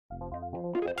What's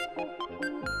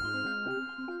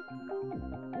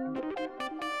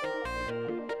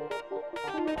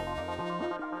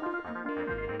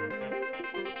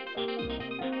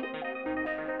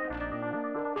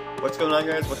going on,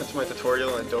 guys? Welcome to my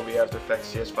tutorial on Adobe After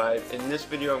Effects CS5. In this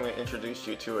video I'm going to introduce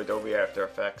you to Adobe After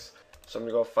Effects. So I'm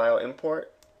going to go File,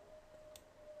 Import,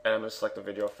 and I'm going to select the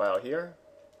video file here.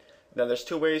 Now there's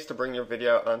two ways to bring your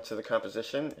video onto the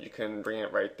composition. You can bring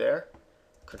it right there,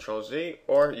 Control Z,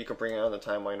 or you can bring it on the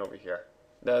timeline over here.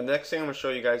 Now the next thing I'm going to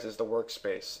show you guys is the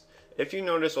Workspace. If you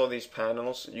notice all these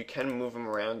panels, you can move them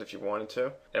around if you wanted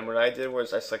to. And what I did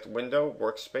was I selected Window,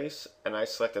 Workspace, and I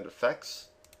selected Effects.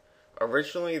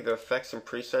 Originally the effects and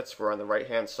presets were on the right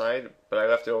hand side, but I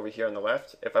left it over here on the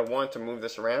left. If I wanted to move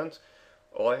this around,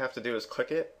 all I have to do is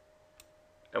click it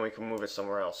and we can move it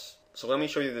somewhere else. So let me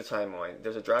show you the timeline.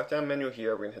 There's a drop down menu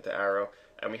here, we're going to hit the arrow,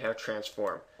 and we have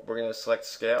transform. We're going to select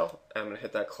scale, and I'm going to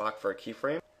hit that clock for a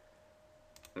keyframe.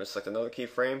 I'm going to select another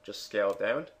keyframe, just scale it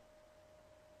down,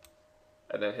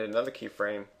 and then hit another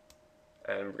keyframe,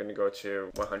 and we're going to go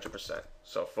to 100%.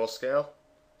 So full scale,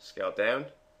 scale down,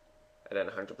 and then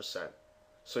 100%.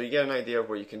 So you get an idea of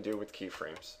what you can do with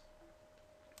keyframes.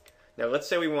 Now let's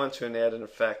say we want to add an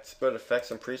effect. Go to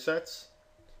Effects and Presets,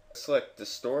 select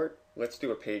Distort, let's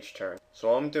do a page turn. So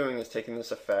all I'm doing is taking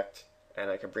this effect and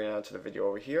I can bring it onto the video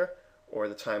over here or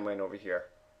the timeline over here.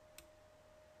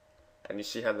 And you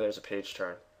see how there's a page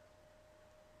turn.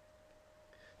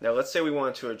 Now let's say we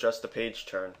want to adjust the page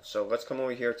turn. So let's come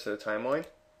over here to the timeline.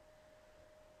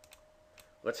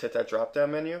 Let's hit that drop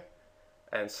down menu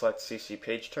and select CC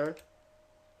Page Turn.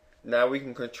 Now we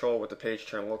can control what the page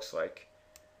turn looks like.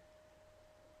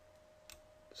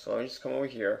 So let me just come over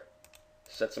here,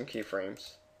 set some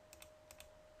keyframes,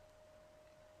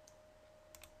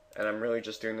 and I'm really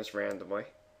just doing this randomly.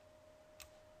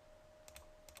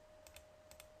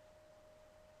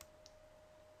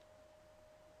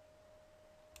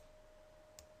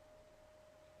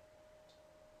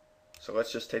 So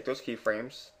let's just take those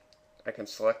keyframes. I can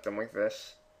select them like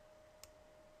this.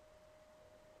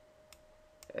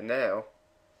 And now,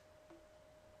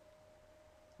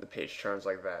 the page turns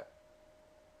like that.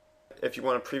 If you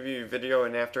want to preview your video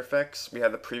in After Effects, we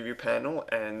have the preview panel,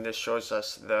 and this shows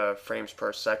us the frames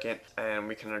per second, and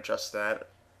we can adjust that.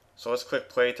 So let's click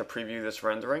play to preview this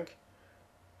rendering.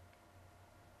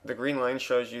 The green line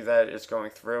shows you that it's going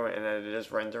through and that it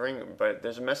is rendering, but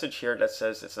there's a message here that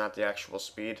says it's not the actual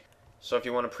speed. So if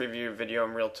you want to preview your video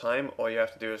in real time, all you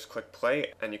have to do is click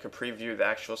play and you can preview the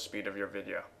actual speed of your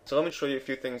video. So let me show you a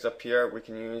few things up here we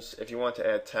can use. If you want to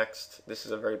add text, this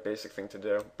is a very basic thing to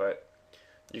do, but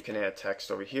you can add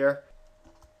text over here.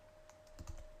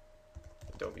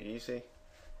 Adobe Easy.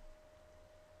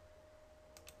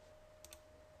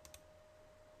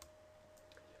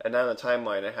 And now on the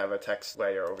timeline I have a text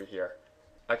layer over here.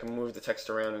 I can move the text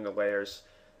around in the layers,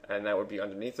 and that would be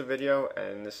underneath the video,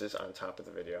 and this is on top of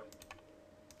the video.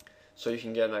 So you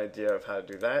can get an idea of how to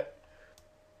do that.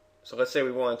 So let's say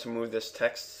we wanted to move this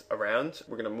text around.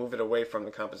 We're going to move it away from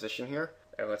the composition here,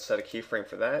 and let's set a keyframe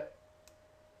for that.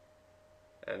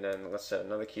 And then let's set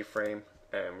another keyframe,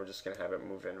 and we're just going to have it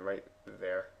move in right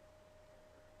there.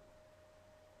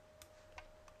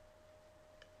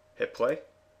 Hit play.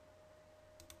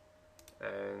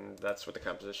 And that's what the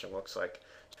composition looks like.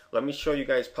 Let me show you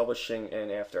guys publishing in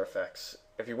After Effects.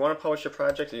 If you want to publish a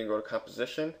project, you can go to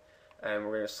Composition, and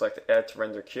we're going to select Add to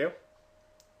Render Queue.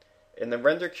 In the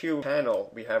Render Queue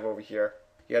panel we have over here,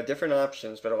 you have different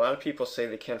options, but a lot of people say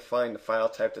they can't find the file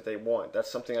type that they want.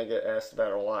 That's something I get asked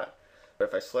about a lot. But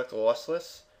if I select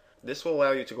Lossless, this will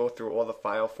allow you to go through all the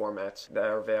file formats that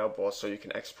are available so you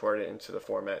can export it into the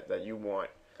format that you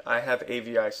want. I have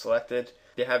AVI selected.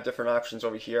 They have different options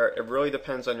over here. It really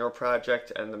depends on your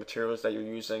project and the materials that you're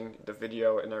using, the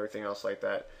video and everything else like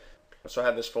that. So I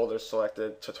have this folder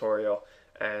selected, tutorial,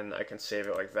 and I can save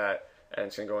it like that, and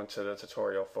it's going to go into the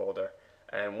tutorial folder.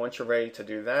 And once you're ready to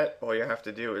do that, all you have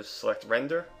to do is select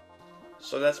render.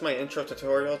 So that's my intro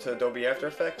tutorial to Adobe After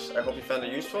Effects. I hope you found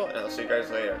it useful, and I'll see you guys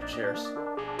later. Cheers.